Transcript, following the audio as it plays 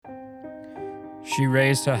She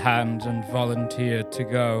raised her hand and volunteered to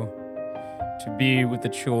go, to be with the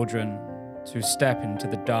children, to step into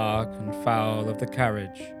the dark and foul of the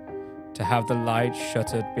carriage, to have the light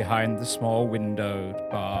shuttered behind the small window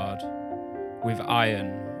barred with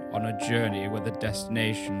iron on a journey where the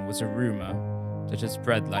destination was a rumor that had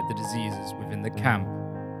spread like the diseases within the camp,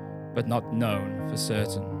 but not known for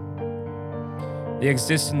certain. The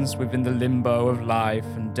existence within the limbo of life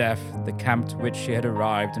and death, the camp to which she had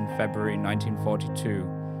arrived in February 1942,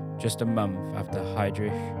 just a month after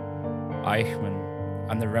Heydrich, Eichmann,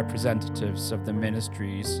 and the representatives of the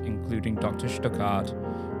ministries, including Dr. Stuckart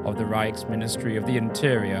of the Reich's Ministry of the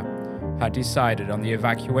Interior, had decided on the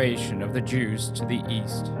evacuation of the Jews to the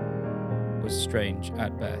east, was strange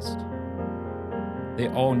at best. They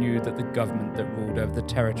all knew that the government that ruled over the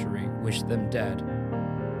territory wished them dead,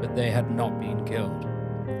 but they had not been killed.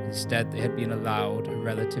 Instead, they had been allowed a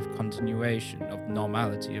relative continuation of the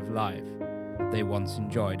normality of life they once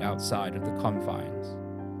enjoyed outside of the confines,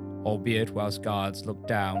 albeit whilst guards looked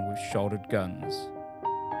down with shouldered guns,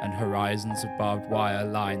 and horizons of barbed wire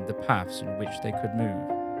lined the paths in which they could move,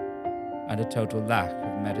 and a total lack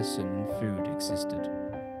of medicine and food existed.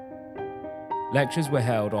 Lectures were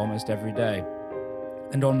held almost every day,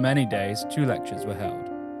 and on many days 2 lectures were held.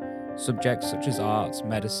 Subjects such as arts,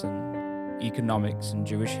 medicine, economics, and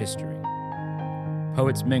Jewish history.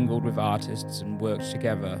 Poets mingled with artists and worked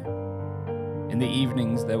together. In the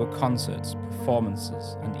evenings there were concerts,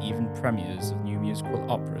 performances, and even premieres of new musical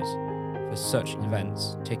operas. For such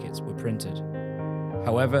events, tickets were printed.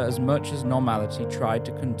 However, as much as normality tried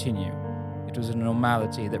to continue, it was a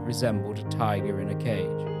normality that resembled a tiger in a cage.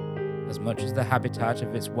 As much as the habitat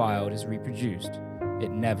of its wild is reproduced, it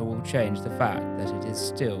never will change the fact that it is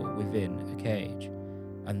still within a cage,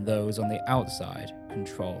 and those on the outside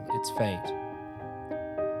control its fate.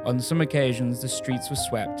 On some occasions, the streets were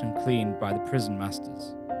swept and cleaned by the prison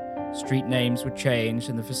masters. Street names were changed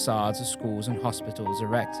and the facades of schools and hospitals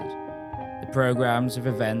erected. The programs of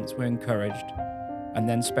events were encouraged, and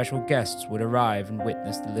then special guests would arrive and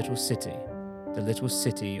witness the little city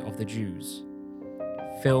of the Jews.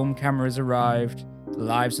 Film cameras arrived. The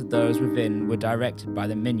lives of those within were directed by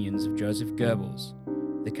the minions of Joseph Goebbels.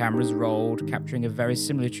 The cameras rolled, capturing a very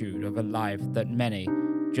similitude of a life that many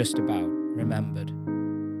just about remembered.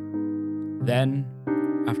 Then,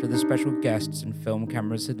 after the special guests and film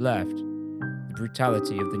cameras had left, the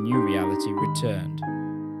brutality of the new reality returned,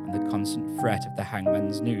 and the constant threat of the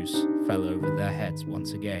hangman's noose fell over their heads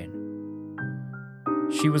once again.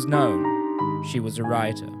 She was known. She was a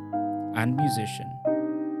writer and musician,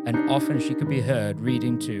 and often she could be heard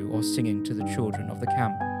reading to or singing to the children of the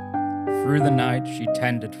camp. Through the night she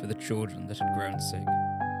tended for the children that had grown sick.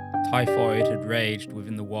 Typhoid had raged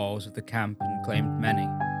within the walls of the camp and claimed many.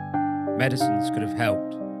 Medicines could have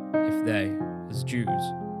helped if they, as Jews,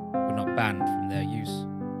 were not banned from their use.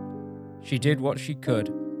 She did what she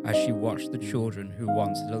could as she watched the children who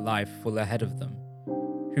wanted a life full ahead of them,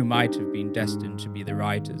 who might have been destined to be the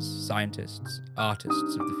writers, scientists,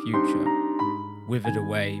 artists of the future, withered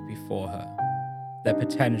away before her, their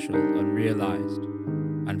potential unrealized,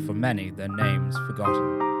 and for many their names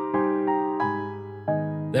forgotten.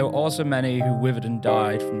 There were also many who withered and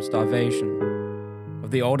died from starvation. Of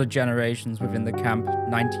the older generations within the camp,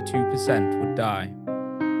 92% would die.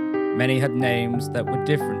 Many had names that were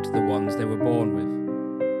different to the ones they were born with.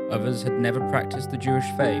 Others had never practiced the Jewish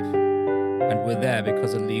faith, and were there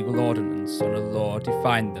because a legal ordinance on a law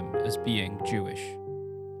defined them as being Jewish.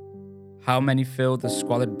 How many filled the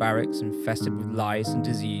squalid barracks infested with lice and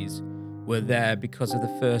disease were there because of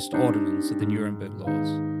the first ordinance of the Nuremberg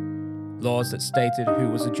laws that stated who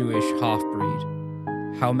was a Jewish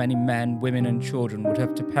half-breed. How many men, women and children would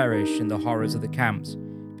have to perish in the horrors of the camps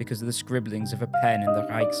because of the scribblings of a pen in the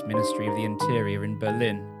Reich's Ministry of the Interior in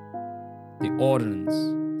Berlin. The ordinance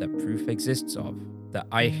that proof exists of that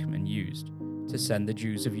Eichmann used to send the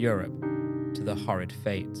Jews of Europe to the horrid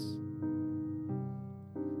fates.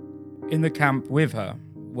 In the camp with her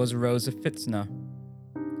was Rosa Fitzner,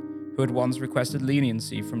 who had once requested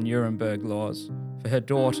leniency from Nuremberg laws for her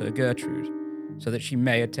daughter Gertrude so that she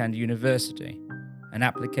may attend university, an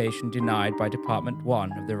application denied by Department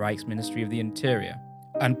 1 of the Reich's Ministry of the Interior,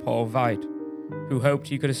 and Paul Veit, who hoped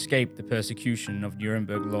he could escape the persecution of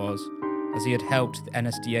Nuremberg laws as he had helped the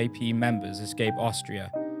NSDAP members escape Austria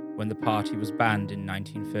when the party was banned in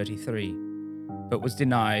 1933, but was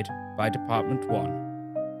denied by Department 1.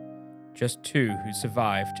 Just 2 who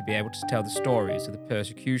survived to be able to tell the stories of the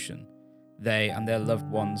persecution they and their loved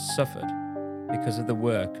ones suffered because of the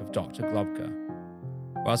work of Dr. Globka,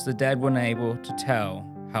 whilst the dead were unable to tell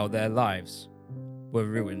how their lives were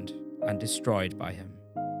ruined and destroyed by him.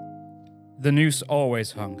 The noose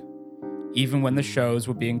always hung. Even when the shows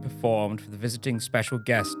were being performed for the visiting special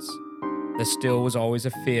guests, there still was always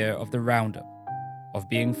a fear of the roundup, of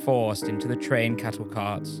being forced into the train cattle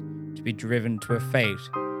carts to be driven to a fate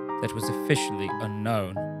that was officially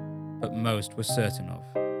unknown, but most were certain of.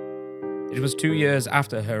 It was 2 years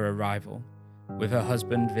after her arrival, with her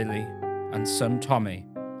husband Willy and son Tommy,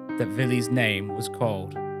 that Willy's name was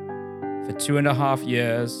called. For 2.5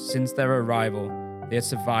 years since their arrival, they had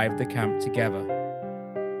survived the camp together.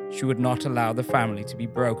 She would not allow the family to be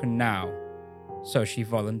broken now, so she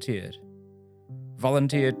volunteered.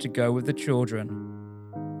 Volunteered to go with the children,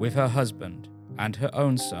 with her husband and her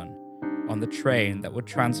own son, on the train that would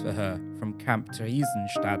transfer her from Camp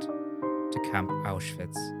Theresienstadt to Camp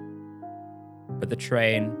Auschwitz. But the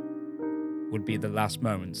train would be the last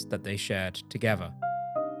moments that they shared together.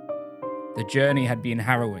 The journey had been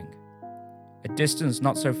harrowing, a distance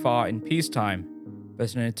not so far in peacetime,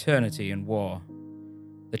 but an eternity in war.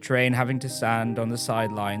 The train having to stand on the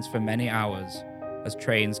sidelines for many hours, as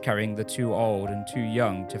trains carrying the too old and too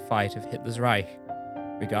young to fight of Hitler's Reich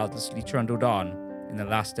regardlessly trundled on in the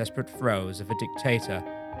last desperate throes of a dictator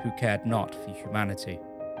who cared not for humanity.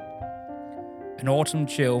 An autumn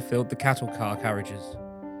chill filled the cattle car carriages.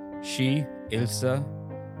 She, Ilse,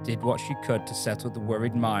 did what she could to settle the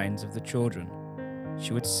worried minds of the children.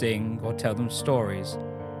 She would sing or tell them stories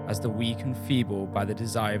as the weak and feeble by the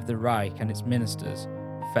desire of the Reich and its ministers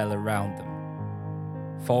fell around them,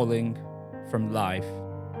 falling from life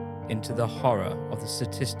into the horror of the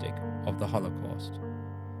statistic of the Holocaust.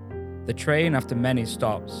 The train, after many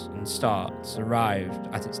stops and starts, arrived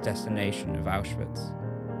at its destination of Auschwitz.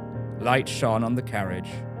 Light shone on the carriage.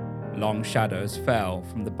 Long shadows fell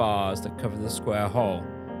from the bars that covered the square hole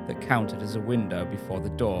that counted as a window before the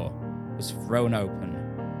door was thrown open,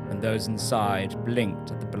 and those inside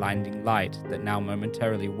blinked at the blinding light that now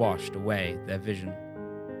momentarily washed away their vision.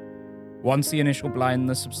 Once the initial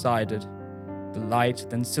blindness subsided, the light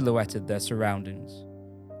then silhouetted their surroundings.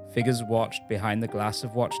 Figures watched behind the glass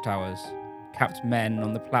of watchtowers. Capped men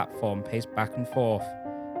on the platform paced back and forth.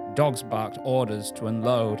 Dogs barked orders to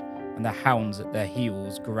unload, and the hounds at their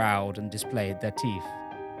heels growled and displayed their teeth.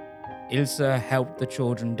 Ilse helped the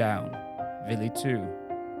children down, Willy too,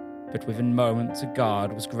 but within moments a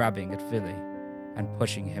guard was grabbing at Willy and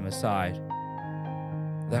pushing him aside.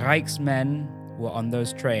 The Reichsmen were on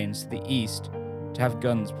those trains to the east to have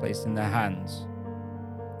guns placed in their hands.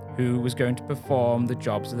 Who was going to perform the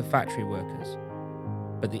jobs of the factory workers,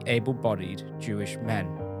 but the able-bodied Jewish men?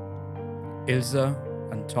 Ilse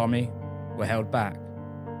and Tommy were held back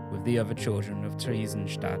with the other children of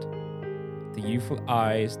Theresienstadt. The youthful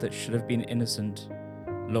eyes that should have been innocent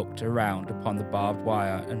looked around upon the barbed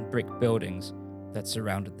wire and brick buildings that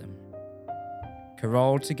surrounded them.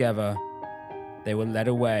 Caroled together, they were led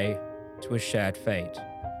away to a shared fate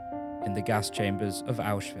in the gas chambers of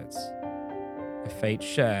Auschwitz, a fate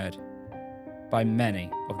shared by many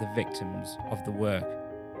of the victims of the work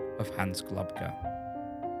of Hans Globka.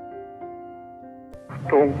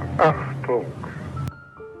 Achtung, Achtung!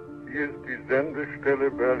 Hier ist die Sendestelle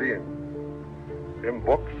Berlin, im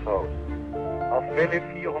Boxhaus, auf Welle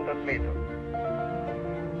 400 Meter.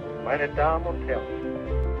 Meine Damen und Herren.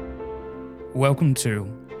 Welcome to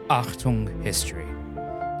Achtung History,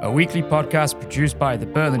 a weekly podcast produced by the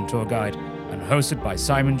Berlin Tour Guide and hosted by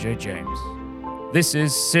Simon J. James. This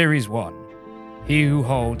is Series 1, He Who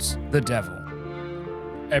Holds the Devil.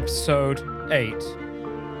 Episode 8,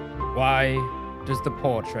 Why Does the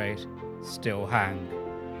Portrait Still Hang?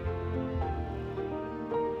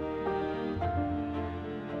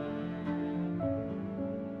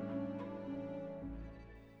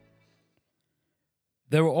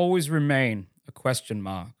 There will always remain a question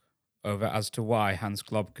mark over as to why Hans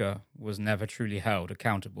Globka was never truly held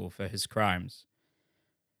accountable for his crimes.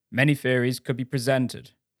 Many theories could be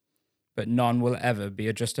presented, but none will ever be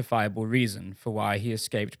a justifiable reason for why he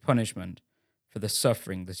escaped punishment for the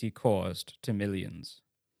suffering that he caused to millions.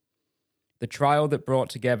 The trial that brought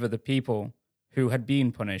together the people who had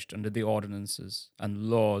been punished under the ordinances and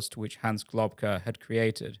laws to which Hans Globka had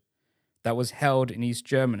created, that was held in East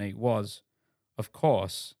Germany was, of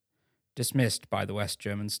course, dismissed by the West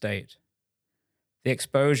German state. The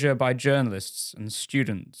exposure by journalists and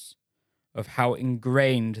students of how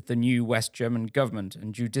ingrained the new West German government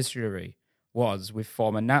and judiciary was with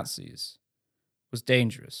former Nazis was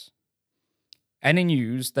dangerous. Any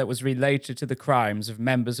news that was related to the crimes of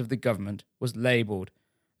members of the government was labeled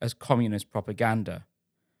as communist propaganda,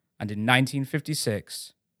 and in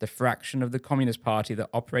 1956, the fraction of the Communist Party that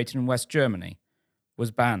operated in West Germany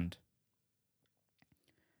was banned.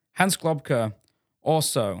 Hans Globka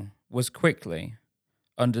also was quickly,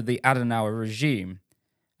 under the Adenauer regime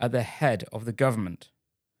at the head of the government,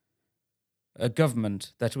 a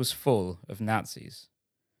government that was full of Nazis.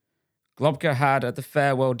 Globke had, at the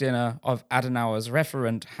farewell dinner of Adenauer's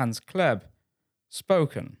referent Hans Kleb,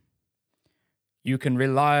 spoken. You can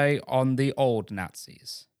rely on the old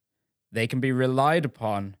Nazis. They can be relied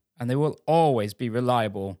upon, and they will always be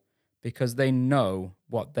reliable because they know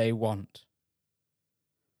what they want.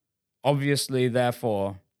 Obviously,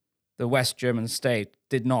 therefore, the West German state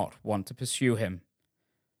did not want to pursue him,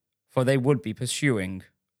 for they would be pursuing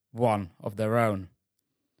one of their own.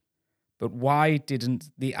 But why didn't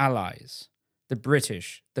the Allies, the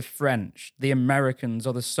British, the French, the Americans,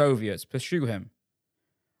 or the Soviets pursue him?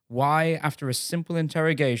 Why, after a simple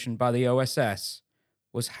interrogation by the OSS,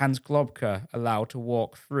 was Hans Globke allowed to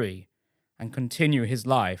walk free and continue his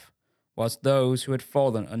life, whilst those who had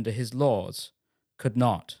fallen under his laws could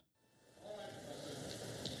not?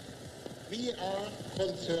 We are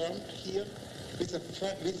concerned here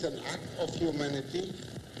with an act of humanity,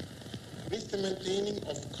 with the maintaining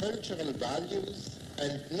of cultural values,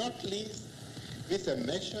 and not least with a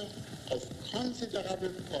measure of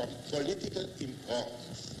considerable political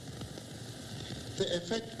importance. The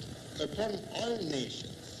effect upon all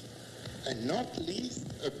nations, and not least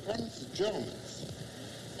upon the Germans,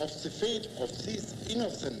 of the fate of these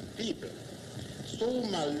innocent people, so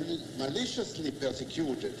maliciously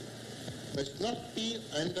persecuted, must not be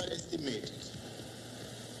underestimated.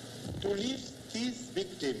 To leave these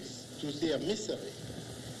victims to their misery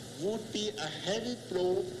would be a heavy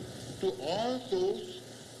blow to all those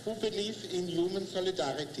who believe in human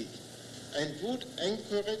solidarity and would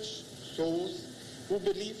encourage those who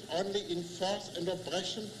believe only in force and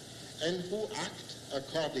oppression and who act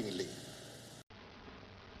accordingly.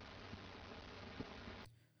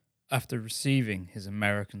 After receiving his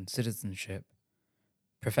American citizenship,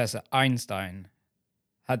 Professor Einstein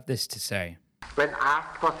had this to say. When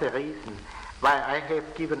asked for the reason why I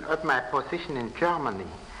have given up my position in Germany,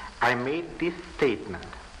 I made this statement.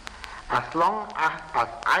 As long as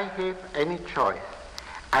I have any choice,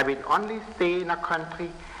 I will only stay in a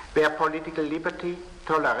country where political liberty,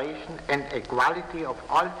 toleration, and equality of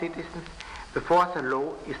all citizens before the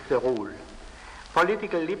law is the rule.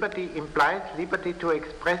 Political liberty implies liberty to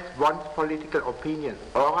express one's political opinion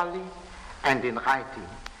orally and in writing,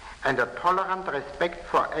 and a tolerant respect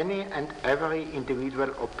for any and every individual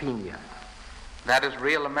opinion. That is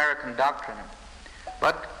real American doctrine.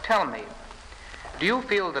 But tell me, do you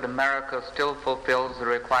feel that America still fulfills the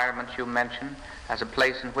requirements you mentioned as a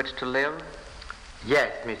place in which to live?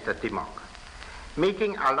 Yes, Mr. Dimmock.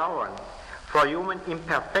 Making allowance for human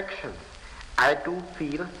imperfections, I do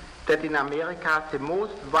feel that in America the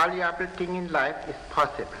most valuable thing in life is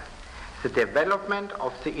possible: the development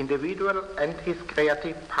of the individual and his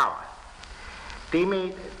creative powers.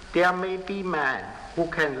 There may be men who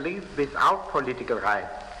can live without political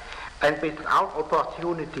rights and without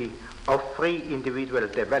opportunity of free individual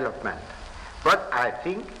development. But I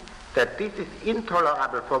think that this is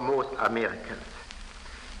intolerable for most Americans.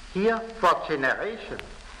 Here, for generations,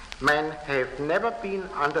 men have never been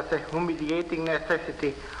under the humiliating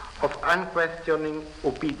necessity of unquestioning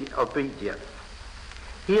obedience.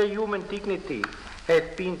 Here, human dignity has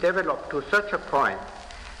been developed to such a point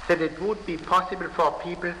that it would be impossible for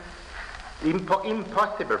people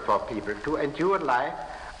to endure life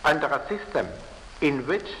under a system in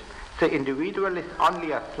which the individual is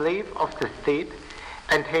only a slave of the state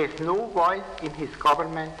and has no voice in his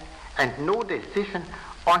government and no decision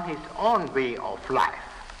on his own way of life.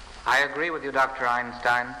 I agree with you, Dr.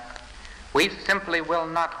 Einstein. We simply will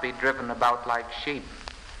not be driven about like sheep.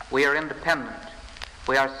 We are independent.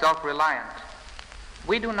 We are self-reliant.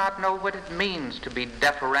 We do not know what it means to be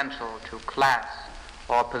deferential to class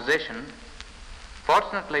or position.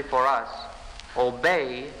 Fortunately for us,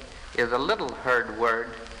 obey is a little heard word,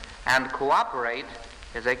 and cooperate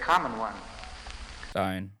is a common one.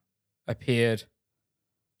 Einstein appeared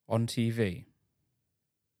on TV.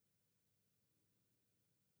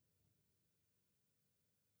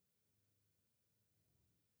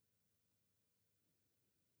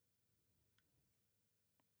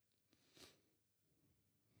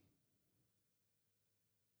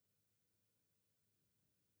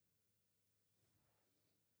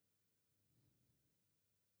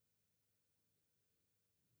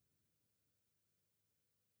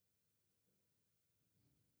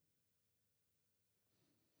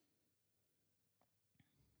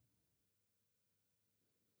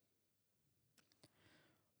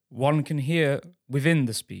 One can hear within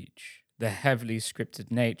the speech the heavily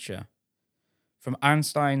scripted nature. From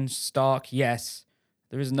Einstein's stark yes,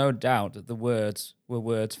 there is no doubt that the words were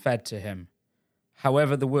words fed to him.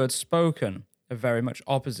 However, the words spoken are very much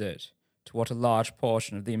opposite to what a large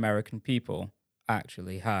portion of the American people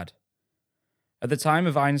actually had. At the time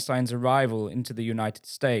of Einstein's arrival into the United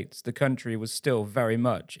States, the country was still very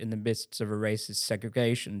much in the midst of a racist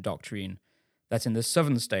segregation doctrine that in the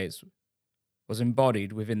southern states was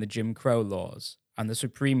embodied within the Jim Crow laws and the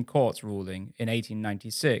Supreme Court's ruling in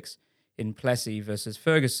 1896 in Plessy versus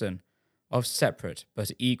Ferguson of separate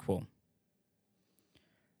but equal.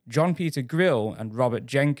 John Peter Grill and Robert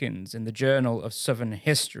Jenkins in the Journal of Southern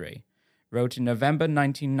History wrote in November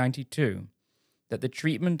 1992 that the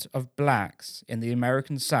treatment of blacks in the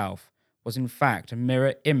American South was in fact a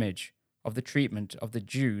mirror image of the treatment of the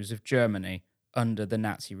Jews of Germany under the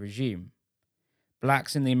Nazi regime.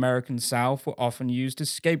 Blacks in the American South were often used as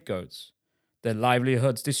scapegoats, their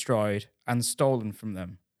livelihoods destroyed and stolen from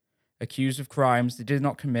them, accused of crimes they did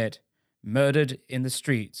not commit, murdered in the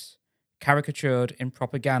streets, caricatured in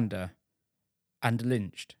propaganda, and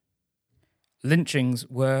lynched. Lynchings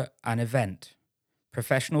were an event.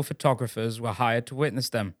 Professional photographers were hired to witness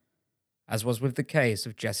them, as was with the case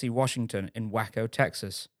of Jesse Washington in Waco,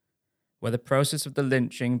 Texas, where the process of the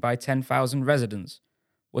lynching by 10,000 residents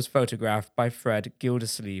was photographed by Fred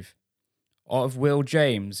Gildersleeve, or of Will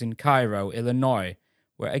James in Cairo, Illinois,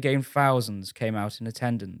 where again thousands came out in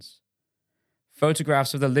attendance.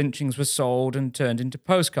 Photographs of the lynchings were sold and turned into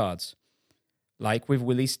postcards, like with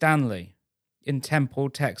Willie Stanley in Temple,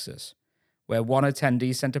 Texas, where one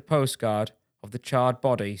attendee sent a postcard of the charred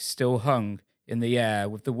body still hung in the air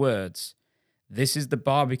with the words, "This is the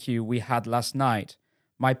barbecue we had last night.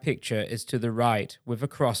 My picture is to the right with a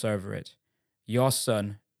cross over it. Your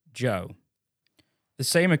son, Joe." The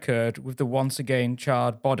same occurred with the once again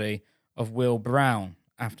charred body of Will Brown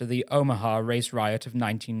after the Omaha race riot of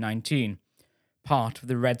 1919, part of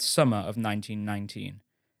the Red Summer of 1919,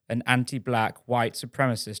 an anti-black white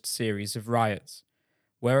supremacist series of riots,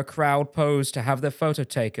 where a crowd posed to have their photo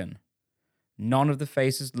taken, none of the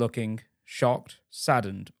faces looking shocked,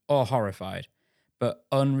 saddened, or horrified, but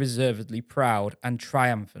unreservedly proud and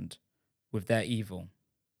triumphant with their evil.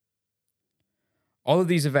 All of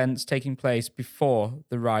these events taking place before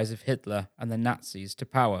the rise of Hitler and the Nazis to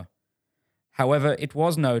power. However, it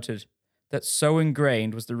was noted that so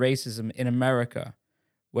ingrained was the racism in America,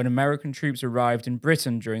 when American troops arrived in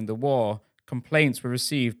Britain during the war, complaints were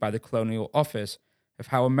received by the Colonial Office of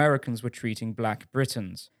how Americans were treating black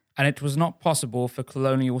Britons, and it was not possible for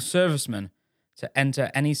colonial servicemen to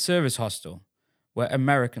enter any service hostel where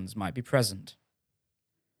Americans might be present.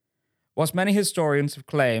 Whilst many historians have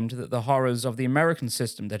claimed that the horrors of the American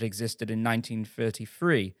system that existed in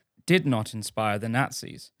 1933 did not inspire the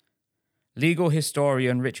Nazis, legal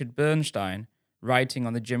historian Richard Bernstein, writing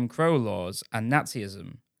on the Jim Crow laws and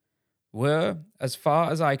Nazism, were, as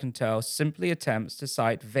far as I can tell, simply attempts to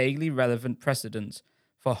cite vaguely relevant precedents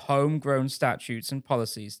for homegrown statutes and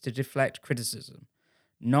policies to deflect criticism,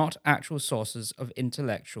 not actual sources of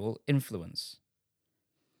intellectual influence.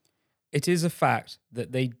 It is a fact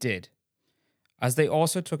that they did, as they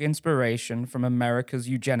also took inspiration from America's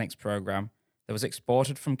eugenics program that was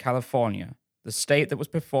exported from California, the state that was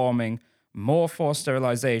performing more forced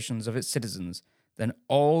sterilizations of its citizens than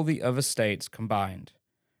all the other states combined,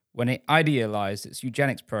 when it idealized its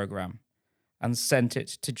eugenics program and sent it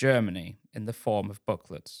to Germany in the form of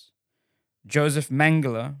booklets. Joseph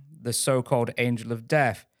Mengele, the so-called Angel of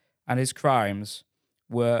Death, and his crimes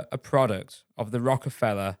were a product of the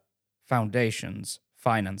Rockefeller Foundation's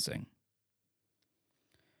financing.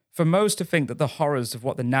 For most to think that the horrors of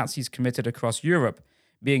what the Nazis committed across Europe,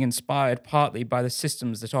 being inspired partly by the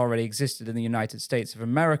systems that already existed in the United States of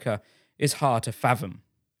America, is hard to fathom.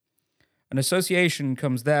 An association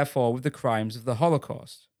comes therefore with the crimes of the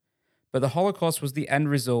Holocaust. But the Holocaust was the end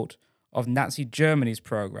result of Nazi Germany's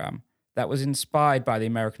program that was inspired by the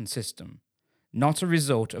American system, not a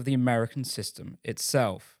result of the American system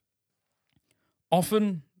itself.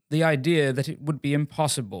 Often, the idea that it would be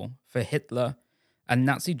impossible for Hitler and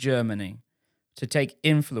Nazi Germany to take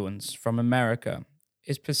influence from America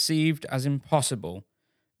is perceived as impossible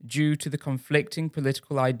due to the conflicting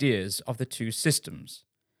political ideas of the two systems,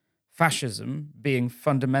 fascism being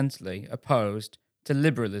fundamentally opposed to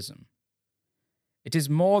liberalism. It is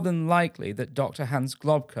more than likely that Dr. Hans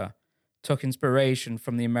Globka took inspiration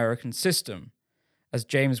from the American system, as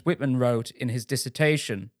James Whitman wrote in his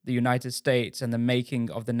dissertation, The United States and the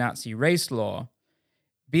Making of the Nazi Race Law,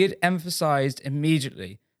 be it emphasized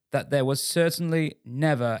immediately that there was certainly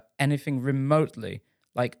never anything remotely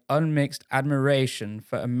like unmixed admiration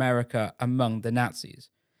for America among the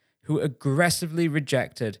Nazis, who aggressively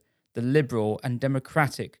rejected the liberal and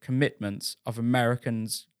democratic commitments of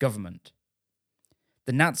Americans' government.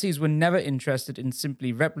 The Nazis were never interested in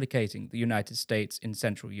simply replicating the United States in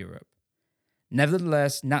Central Europe.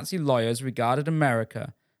 Nevertheless, Nazi lawyers regarded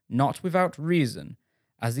America, not without reason,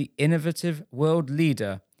 as the innovative world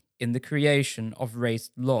leader in the creation of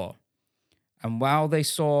race law. And while they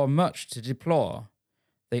saw much to deplore,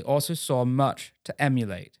 they also saw much to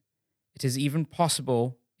emulate. It is even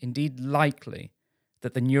possible, indeed likely,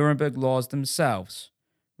 that the Nuremberg laws themselves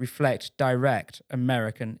reflect direct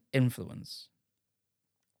American influence.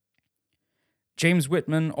 James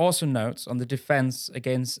Whitman also notes on the defense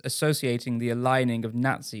against associating the aligning of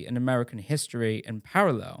Nazi and American history in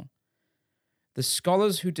parallel. The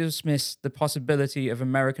scholars who dismiss the possibility of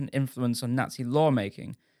American influence on Nazi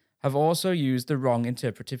lawmaking have also used the wrong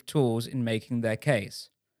interpretive tools in making their case.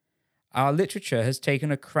 Our literature has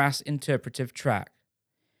taken a crass interpretive track.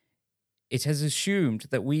 It has assumed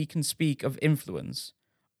that we can speak of influence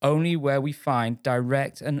only where we find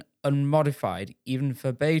direct and unmodified, even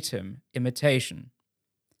verbatim, imitation.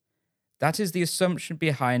 That is the assumption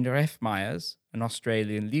behind F. Myers, an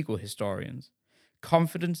Australian legal historian,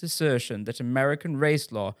 confident assertion that American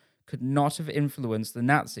race law could not have influenced the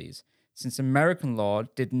Nazis, since American law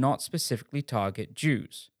did not specifically target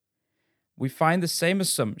Jews. We find the same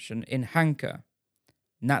assumption in Hanke.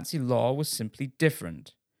 Nazi law was simply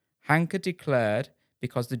different. Hanke declared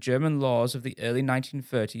because the German laws of the early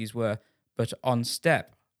 1930s were but on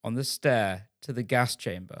the stair to the gas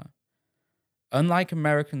chamber. Unlike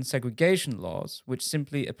American segregation laws, which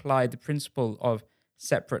simply applied the principle of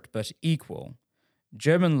separate but equal,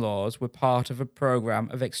 German laws were part of a program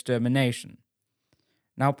of extermination.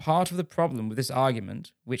 Now, part of the problem with this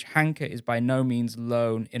argument, which Hanke is by no means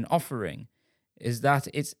alone in offering, is that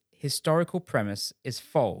its historical premise is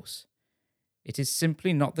false. It is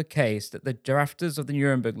simply not the case that the drafters of the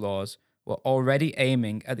Nuremberg laws were already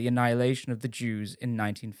aiming at the annihilation of the Jews in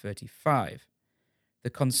 1935. The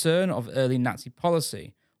concern of early Nazi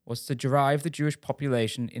policy was to drive the Jewish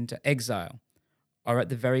population into exile, or at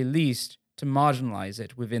the very least, to marginalize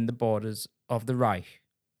it within the borders of the Reich.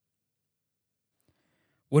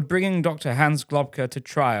 Would bringing Dr. Hans Globke to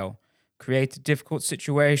trial create a difficult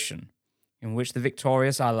situation in which the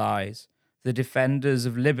victorious Allies, the defenders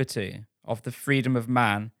of liberty, of the freedom of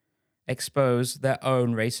man, expose their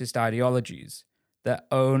own racist ideologies, their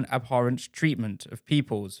own abhorrent treatment of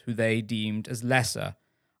peoples who they deemed as lesser,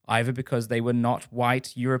 either because they were not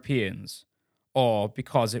white Europeans or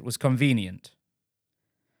because it was convenient?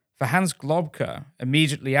 For Hans Globke,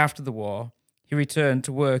 immediately after the war, he returned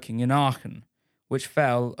to working in Aachen, which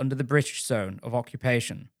fell under the British zone of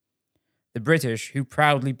occupation. The British who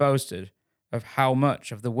proudly boasted of how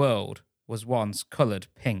much of the world was once coloured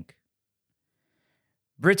pink.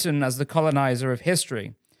 Britain, as the colonizer of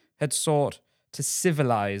history, had sought to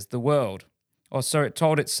civilize the world, or so it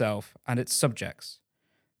told itself and its subjects.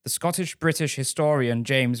 The Scottish-British historian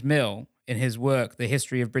James Mill, in his work The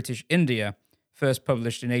History of British India, first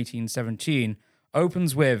published in 1817,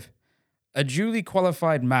 opens with, "A duly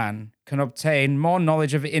qualified man can obtain more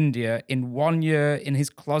knowledge of India in 1 year in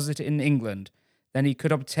his closet in England than he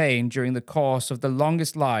could obtain during the course of the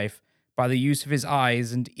longest life by the use of his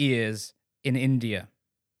eyes and ears in India."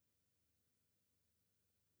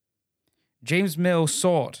 James Mill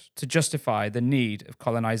sought to justify the need of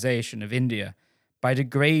colonization of India by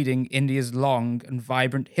degrading India's long and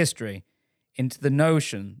vibrant history into the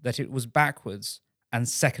notion that it was backwards and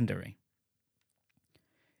secondary.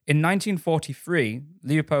 In 1943,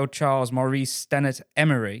 Leopold Charles Maurice Stennett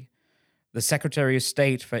Emery, the Secretary of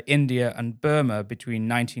State for India and Burma between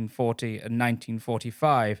 1940 and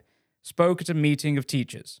 1945, spoke at a meeting of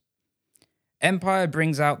teachers. Empire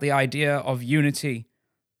brings out the idea of unity,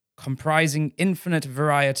 comprising infinite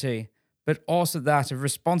variety, but also that of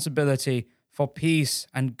responsibility for peace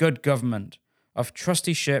and good government, of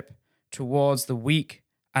trusteeship towards the weak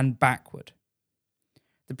and backward.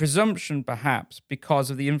 The presumption, perhaps because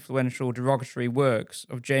of the influential derogatory works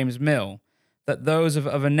of James Mill, that those of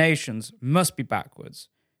other nations must be backwards,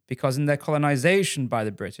 because in their colonization by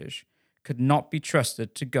the British could not be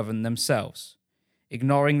trusted to govern themselves,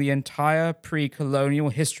 ignoring the entire pre-colonial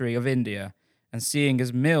history of India and seeing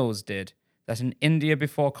as Mills did that an India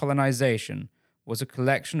before colonization was a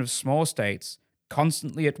collection of small states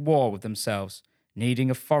constantly at war with themselves, needing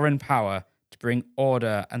a foreign power to bring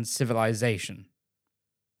order and civilization.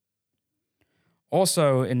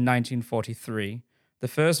 Also in 1943, the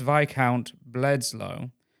first Viscount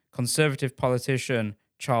Bledsloe, conservative politician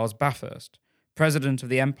Charles Bathurst, president of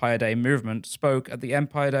the Empire Day movement, spoke at the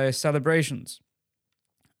Empire Day celebrations.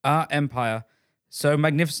 "Our empire, so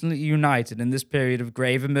magnificently united in this period of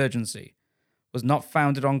grave emergency, was not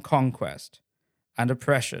founded on conquest and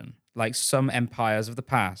oppression like some empires of the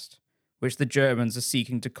past, which the Germans are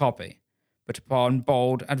seeking to copy, but upon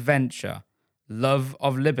bold adventure, love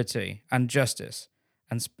of liberty and justice,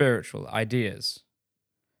 and spiritual ideas.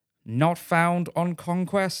 Not found on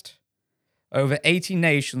conquest? Over 80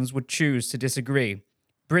 nations would choose to disagree.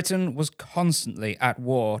 Britain was constantly at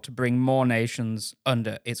war to bring more nations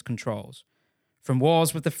under its controls. From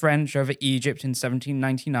wars with the French over Egypt in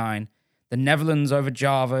 1799, the Netherlands over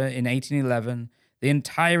Java in 1811, the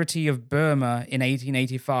entirety of Burma in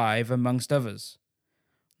 1885, amongst others.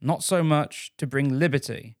 Not so much to bring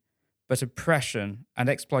liberty, but oppression and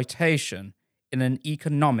exploitation in an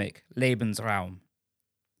economic Lebensraum.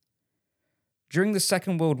 During the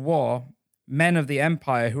Second World War, men of the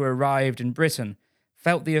Empire who arrived in Britain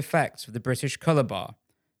felt the effects of the British colour bar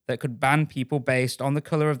that could ban people based on the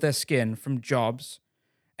colour of their skin from jobs,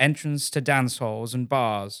 entrance to dance halls and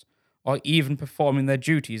bars, or even performing their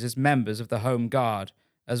duties as members of the Home Guard,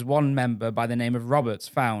 as one member by the name of Roberts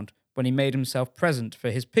found when he made himself present for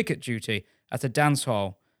his picket duty at a dance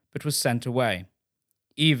hall, but was sent away,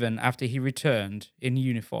 even after he returned in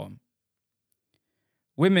uniform.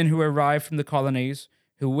 Women who arrived from the colonies,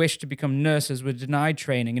 who wished to become nurses, were denied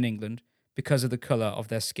training in England because of the colour of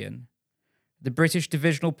their skin. The British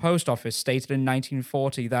Divisional Post Office stated in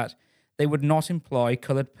 1940 that they would not employ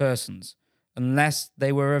coloured persons unless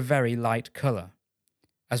they were a very light colour,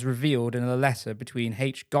 as revealed in a letter between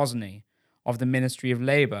H. Gosney of the Ministry of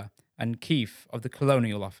Labour and Keefe of the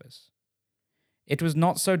Colonial Office. It was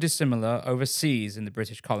not so dissimilar overseas in the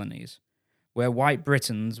British colonies, where white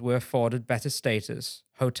Britons were afforded better status,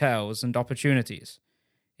 hotels, and opportunities.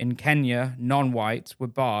 In Kenya, non-whites were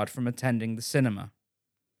barred from attending the cinema.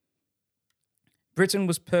 Britain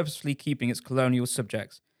was purposefully keeping its colonial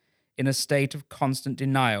subjects in a state of constant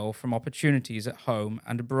denial from opportunities at home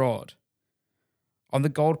and abroad. On the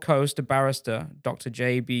Gold Coast, a barrister, Dr.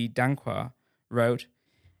 J.B. Danquah, wrote,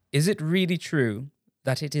 "Is it really true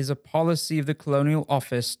that it is a policy of the Colonial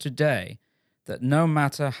Office today that no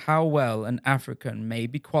matter how well an African may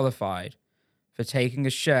be qualified for taking a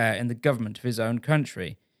share in the government of his own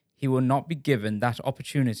country, he will not be given that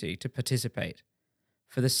opportunity to participate,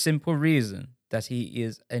 for the simple reason that he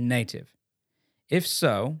is a native? If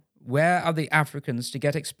so, where are the Africans to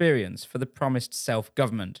get experience for the promised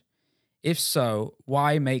self-government? If so,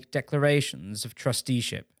 why make declarations of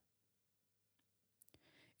trusteeship?"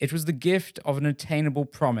 It was the gift of an attainable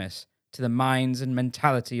promise to the minds and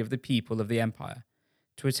mentality of the people of the empire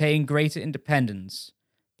to attain greater independence,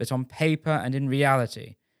 but on paper and in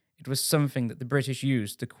reality, it was something that the British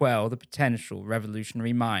used to quell the potential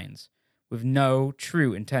revolutionary minds, with no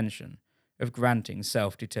true intention of granting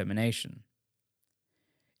self-determination.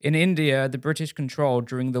 In India, the British control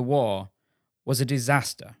during the war was a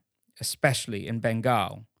disaster, especially in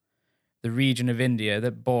Bengal, the region of India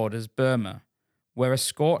that borders Burma, where a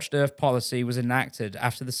scorched earth policy was enacted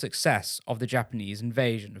after the success of the Japanese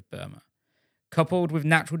invasion of Burma. Coupled with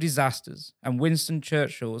natural disasters and Winston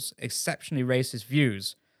Churchill's exceptionally racist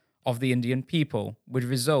views of the Indian people, would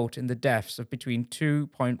result in the deaths of between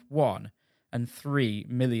 2.1 and 3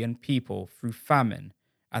 million people through famine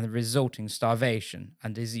and the resulting starvation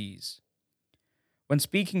and disease. When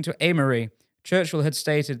speaking to Amory, Churchill had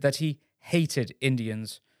stated that he hated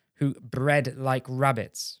Indians who bred like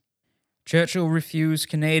rabbits. Churchill refused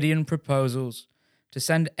Canadian proposals to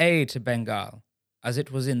send aid to Bengal, as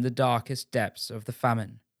it was in the darkest depths of the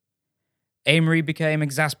famine. Amory became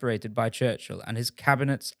exasperated by Churchill and his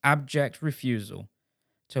cabinet's abject refusal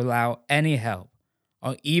to allow any help,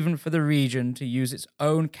 or even for the region to use its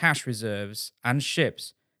own cash reserves and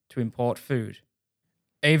ships to import food.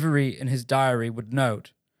 Avery, in his diary, would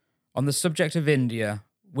note, "On the subject of India,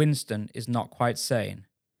 Winston is not quite sane.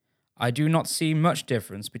 I do not see much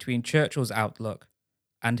difference between Churchill's outlook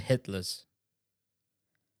and Hitler's."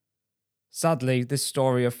 Sadly, this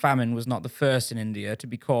story of famine was not the first in India to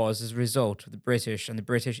be caused as a result of the British and the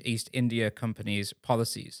British East India Company's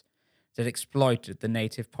policies that exploited the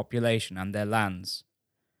native population and their lands.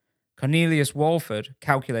 Cornelius Walford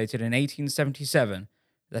calculated in 1877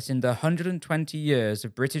 that in the 120 years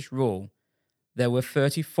of British rule, there were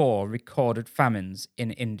 34 recorded famines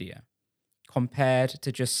in India, compared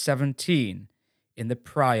to just 17 in the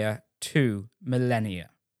prior 2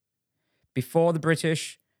 millennia. Before the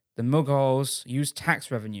British, the Mughals used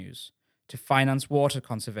tax revenues to finance water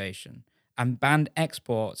conservation and banned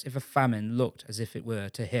exports if a famine looked as if it were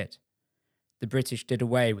to hit. The British did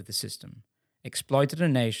away with the system, exploited a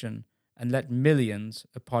nation, and let millions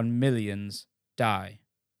upon millions die.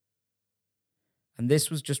 And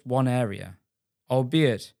this was just one area,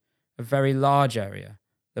 albeit a very large area,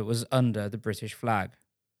 that was under the British flag.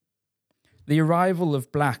 The arrival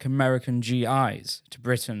of black American GIs to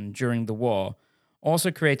Britain during the war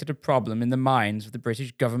also created a problem in the minds of the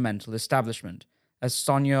British governmental establishment, as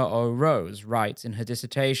Sonia O. Rose writes in her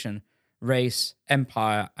dissertation, Race,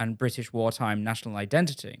 Empire, and British Wartime National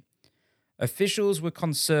Identity. Officials were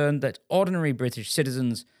concerned that ordinary British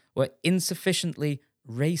citizens were insufficiently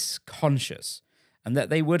race-conscious, and that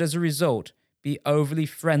they would, as a result, be overly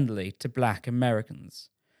friendly to black Americans.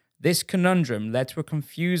 This conundrum led to a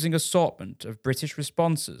confusing assortment of British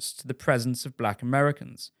responses to the presence of black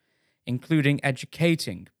Americans, including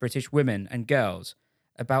educating British women and girls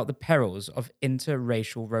about the perils of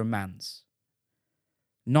interracial romance.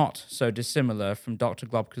 Not so dissimilar from Dr.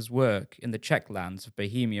 Globke's work in the Czech lands of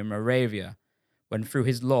Bohemia and Moravia, when through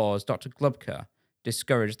his laws Dr. Globke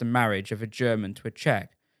discouraged the marriage of a German to a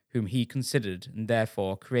Czech, whom he considered and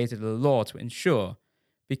therefore created a law to ensure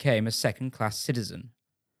became a second-class citizen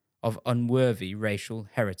of unworthy racial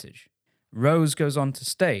heritage. Rose goes on to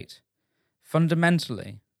state,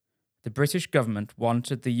 fundamentally, the British government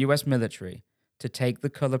wanted the US military to take the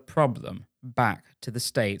colour problem back to the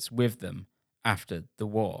States with them after the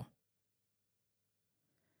war.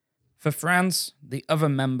 For France, the other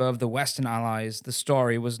member of the Western Allies, the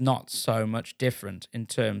story was not so much different in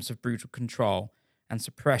terms of brutal control and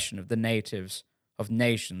suppression of the natives of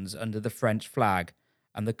nations under the French flag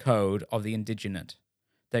and the Code of the Indigenate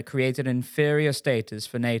that created an inferior status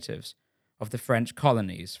for natives of the French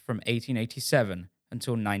colonies from 1887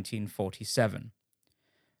 until 1947.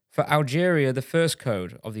 For Algeria, the first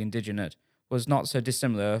Code of the Indigenate was not so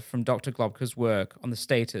dissimilar from Dr. Globke's work on the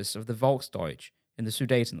status of the Volksdeutsch in the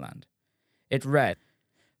Sudetenland. It read,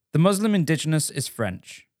 "The Muslim indigenous is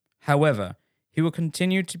French. However, he will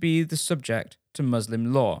continue to be the subject to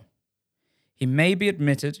Muslim law. He may be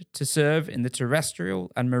admitted to serve in the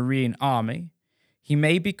terrestrial and marine army. He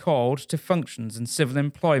may be called to functions in civil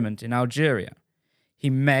employment in Algeria. He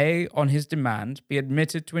may, on his demand, be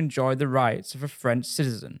admitted to enjoy the rights of a French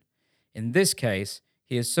citizen. In this case,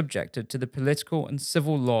 he is subjected to the political and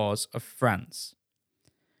civil laws of France."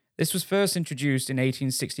 This was first introduced in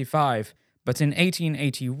 1865, but in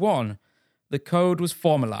 1881, the code was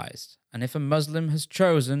formalized, and if a Muslim has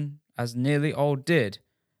chosen, as nearly all did,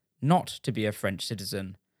 not to be a French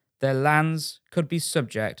citizen, their lands could be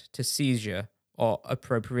subject to seizure or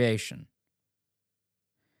appropriation.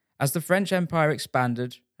 As the French Empire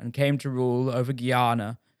expanded and came to rule over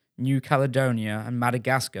Guyana, New Caledonia, and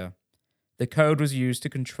Madagascar, the code was used to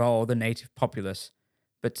control the native populace,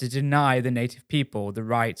 but to deny the native people the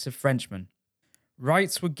rights of Frenchmen.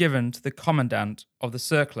 Rights were given to the commandant of the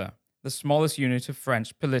Cercle, the smallest unit of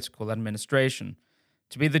French political administration,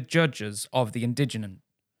 to be the judges of the indigent.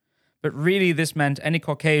 But really this meant any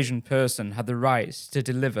Caucasian person had the right to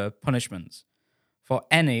deliver punishments for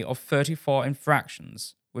any of 34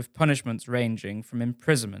 infractions, with punishments ranging from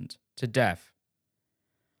imprisonment to death.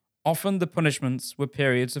 Often the punishments were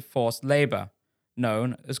periods of forced labour,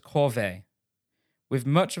 known as corvée, with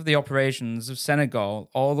much of the operations of Senegal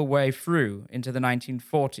all the way through into the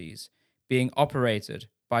 1940s being operated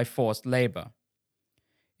by forced labour.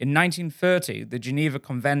 In 1930, the Geneva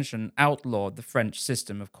Convention outlawed the French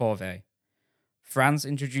system of corvée. France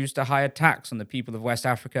introduced a higher tax on the people of West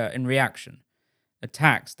Africa in reaction, a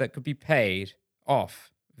tax that could be paid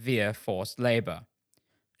off via forced labour.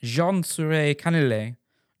 Jean Souret Canillet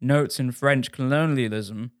notes in French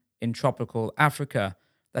colonialism in tropical Africa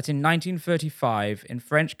that in 1935 in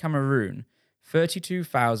French Cameroon,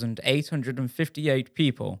 32,858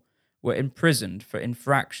 people were imprisoned for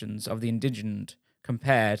infractions of the indigent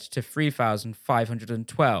compared to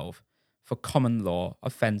 3,512 for common law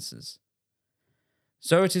offences.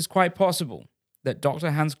 So it is quite possible that Dr.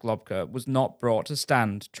 Hans Globke was not brought to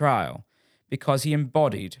stand trial because he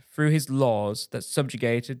embodied, through his laws that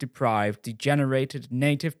subjugated, deprived, degenerated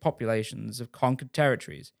native populations of conquered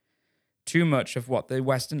territories, too much of what the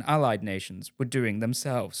Western Allied nations were doing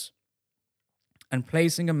themselves. And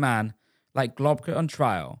placing a man like Globke on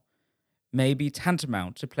trial may be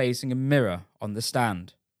tantamount to placing a mirror on the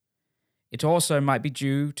stand. It also might be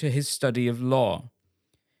due to his study of law.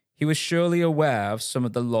 He was surely aware of some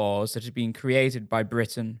of the laws that had been created by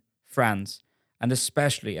Britain, France, and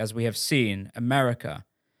especially, as we have seen, America,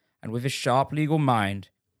 and with his sharp legal mind,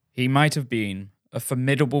 he might have been a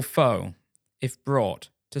formidable foe if brought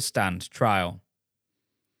to stand trial.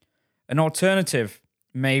 An alternative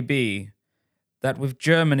may be that with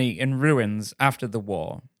Germany in ruins after the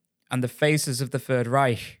war, and the faces of the Third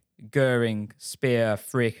Reich, Goering, Speer,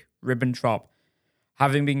 Frick, Ribbentrop,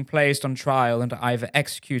 having been placed on trial and either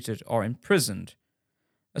executed or imprisoned,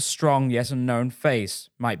 a strong yet unknown face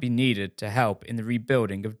might be needed to help in the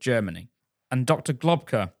rebuilding of Germany. And Dr.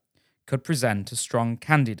 Globke could present a strong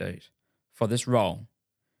candidate for this role,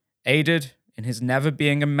 aided in his never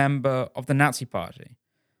being a member of the Nazi Party,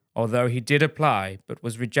 although he did apply but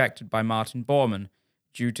was rejected by Martin Bormann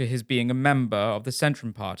due to his being a member of the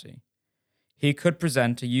Centrum Party. He could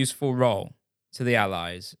present a useful role to the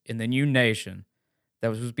Allies in the new nation that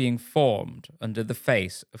was being formed under the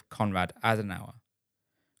face of Konrad Adenauer.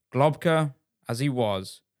 Globka, as he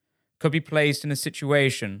was, could be placed in a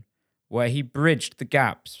situation where he bridged the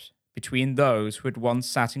gaps between those who had once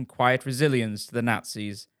sat in quiet resilience to the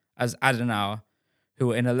Nazis, as Adenauer,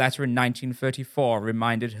 who in a letter in 1934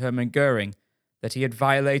 reminded Hermann Goering that he had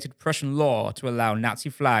violated Prussian law to allow Nazi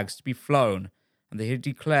flags to be flown, and that he had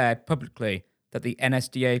declared publicly that the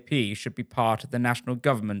NSDAP should be part of the national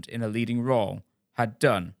government in a leading role, had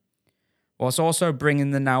done, whilst also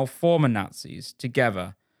bringing the now former Nazis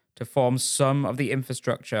together to form some of the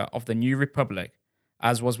infrastructure of the new republic,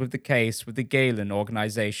 as was with the case with the Gehlen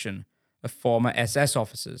organization of former SS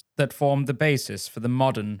officers that formed the basis for the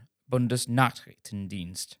modern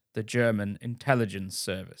Bundesnachrichtendienst, the German intelligence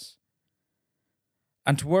service.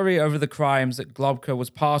 And to worry over the crimes that Globka was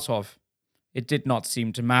part of, it did not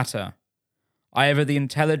seem to matter. Either the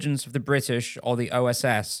intelligence of the British or the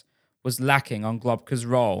OSS was lacking on Globka's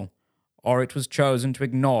role, or it was chosen to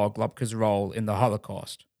ignore Globka's role in the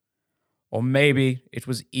Holocaust. Or maybe it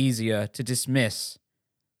was easier to dismiss,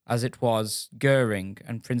 as it was Goering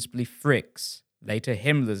and principally Frick's, later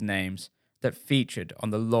Himmler's names, that featured on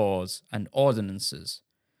the laws and ordinances.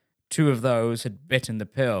 Two of those had bitten the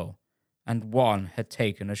pill, and one had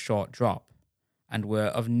taken a short drop, and were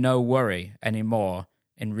of no worry anymore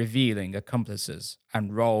in revealing accomplices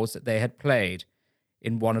and roles that they had played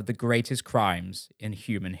in one of the greatest crimes in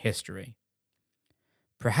human history.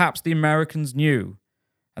 Perhaps the Americans knew,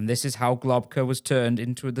 and this is how Globka was turned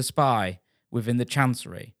into the spy within the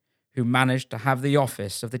Chancellery, who managed to have the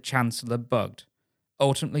office of the Chancellor bugged,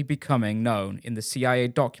 ultimately becoming known in the CIA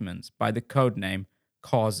documents by the codename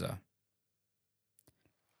Causa.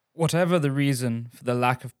 Whatever the reason for the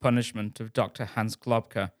lack of punishment of Dr. Hans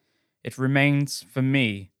Globka, it remains for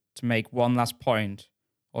me to make one last point,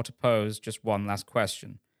 or to pose just one last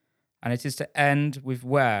question, and it is to end with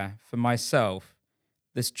where, for myself,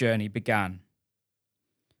 this journey began.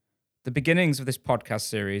 The beginnings of this podcast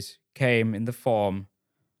series came in the form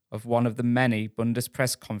of one of the many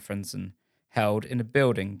Bundespressekonferenzen held in a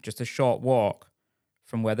building just a short walk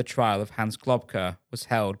from where the trial of Hans Globka was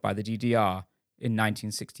held by the DDR in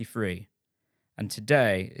 1963, and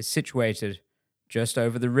today is situated just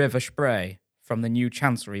over the River Spree from the new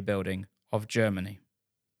Chancellery building of Germany.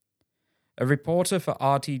 A reporter for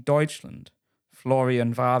RT Deutschland,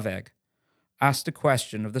 Florian Warweg, asked a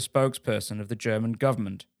question of the spokesperson of the German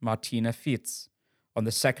government, Martina Fitz, on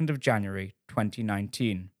the 2nd of January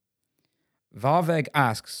 2019. Warweg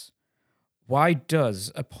asks, why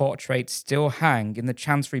does a portrait still hang in the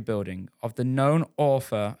Chancellery building of the known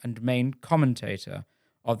author and main commentator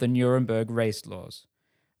of the Nuremberg race laws,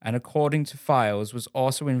 and according to files was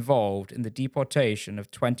also involved in the deportation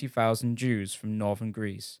of 20,000 Jews from northern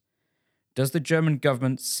Greece? Does the German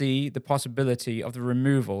government see the possibility of the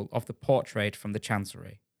removal of the portrait from the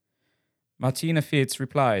Chancellery? Martina Fitz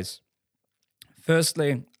replies,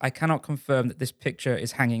 firstly, I cannot confirm that this picture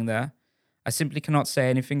is hanging there. I simply cannot say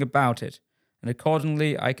anything about it, and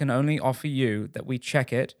accordingly I can only offer you that we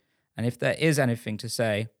check it, and if there is anything to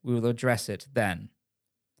say, we will address it then.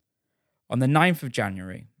 On the 9th of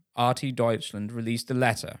January, RT Deutschland released a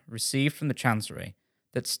letter received from the Chancellery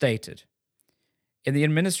that stated, in the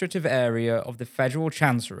administrative area of the Federal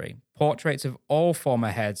Chancellery, portraits of all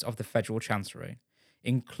former heads of the Federal Chancellery,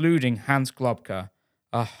 including Hans Globka,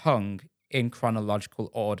 are hung in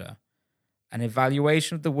chronological order. An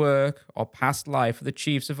evaluation of the work or past life of the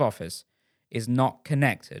chiefs of office is not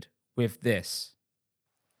connected with this.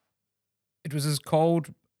 It was as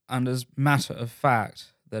cold and as matter of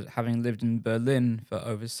fact that, having lived in Berlin for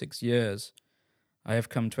over 6 years, I have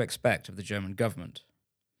come to expect of the German government.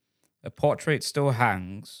 A portrait still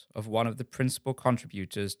hangs of one of the principal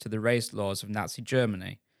contributors to the race laws of Nazi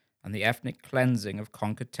Germany and the ethnic cleansing of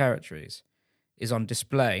conquered territories is on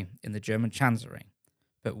display in the German Chancellery,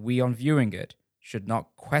 but we on viewing it should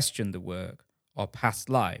not question the work or past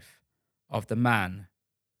life of the man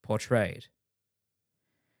portrayed.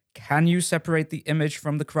 Can you separate the image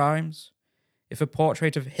from the crimes? If a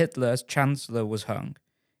portrait of Hitler as Chancellor was hung,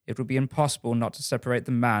 it would be impossible not to separate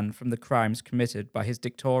the man from the crimes committed by his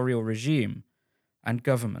dictatorial regime and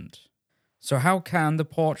government. So how can the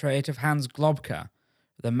portrait of Hans Globka,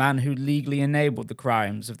 the man who legally enabled the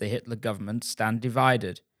crimes of the Hitler government, stand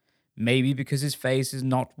divided? Maybe because his face is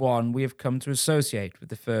not one we have come to associate with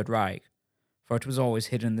the Third Reich. for it was always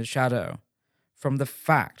hidden in the shadow, from the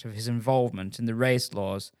fact of his involvement in the race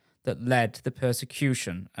laws that led to the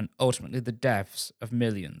persecution and ultimately the deaths of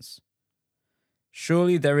millions.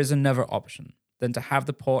 Surely there is another option than to have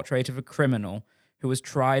the portrait of a criminal who was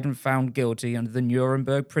tried and found guilty under the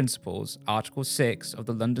Nuremberg Principles, Article 6 of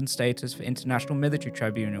the London Statutes for International Military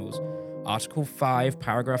Tribunals, Article 5,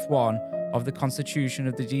 Paragraph 1 of the Constitution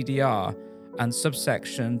of the DDR, and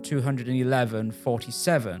subsection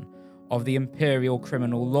 211-47 of the Imperial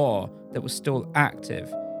Criminal Law that was still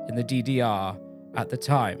active in the DDR at the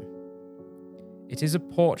time. It is a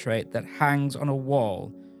portrait that hangs on a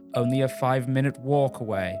wall only a 5-minute walk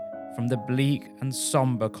away from the bleak and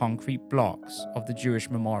somber concrete blocks of the Jewish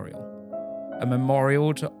Memorial, a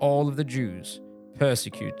memorial to all of the Jews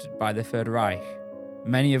persecuted by the Third Reich,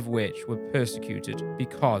 many of which were persecuted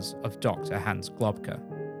because of Dr. Hans Globke.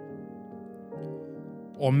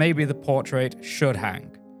 Or maybe the portrait should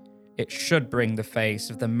hang. It should bring the face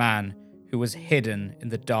of the man who was hidden in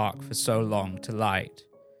the dark for so long to light,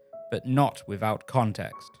 but not without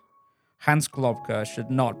context. Hans Globke should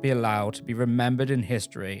not be allowed to be remembered in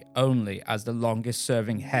history only as the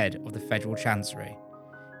longest-serving head of the Federal Chancery.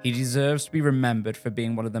 He deserves to be remembered for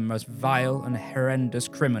being one of the most vile and horrendous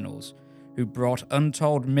criminals who brought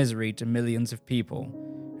untold misery to millions of people,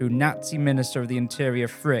 who Nazi Minister of the Interior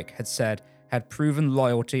Frick had said had proven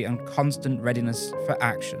loyalty and constant readiness for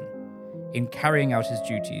action in carrying out his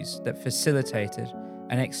duties that facilitated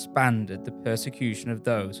and expanded the persecution of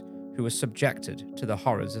those who were subjected to the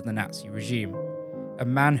horrors of the Nazi regime. A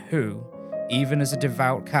man who, even as a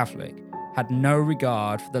devout Catholic, had no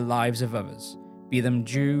regard for the lives of others, be them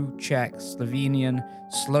Jew, Czech, Slovenian,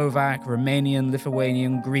 Slovak, Romanian,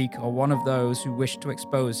 Lithuanian, Greek, or one of those who wished to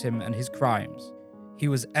expose him and his crimes. He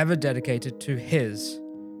was ever dedicated to his,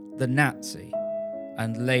 the Nazi,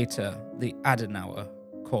 and later the Adenauer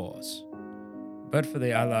cause. But for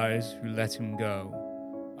the Allies who let him go,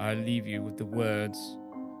 I leave you with the words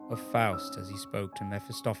of Faust as he spoke to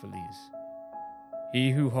Mephistopheles.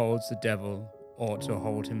 He who holds the devil ought to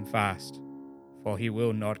hold him fast, for he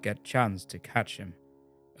will not get chance to catch him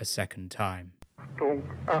a second time. Achtung,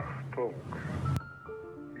 Achtung!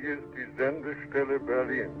 Hier ist die Sendestelle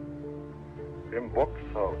Berlin. Im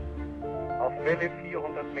Boxhaus. Auf Welle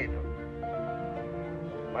 400 Meter.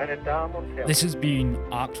 Meine Damen und Herren. This has been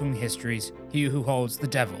Achtung History's He Who Holds the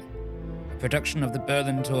Devil, a production of the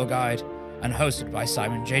Berlin Tour Guide and hosted by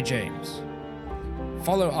Simon J. James.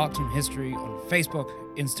 Follow Achtung History on Facebook,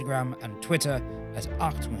 Instagram, and Twitter at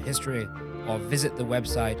Achtung History, or visit the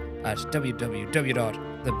website at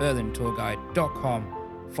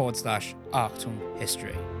www.theberlintourguide.com/Achtung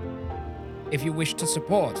History. If you wish to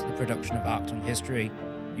support the production of Achtung History,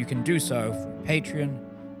 you can do so through Patreon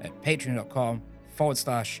at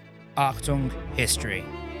patreon.com/Achtung History.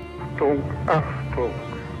 Achtung, Achtung!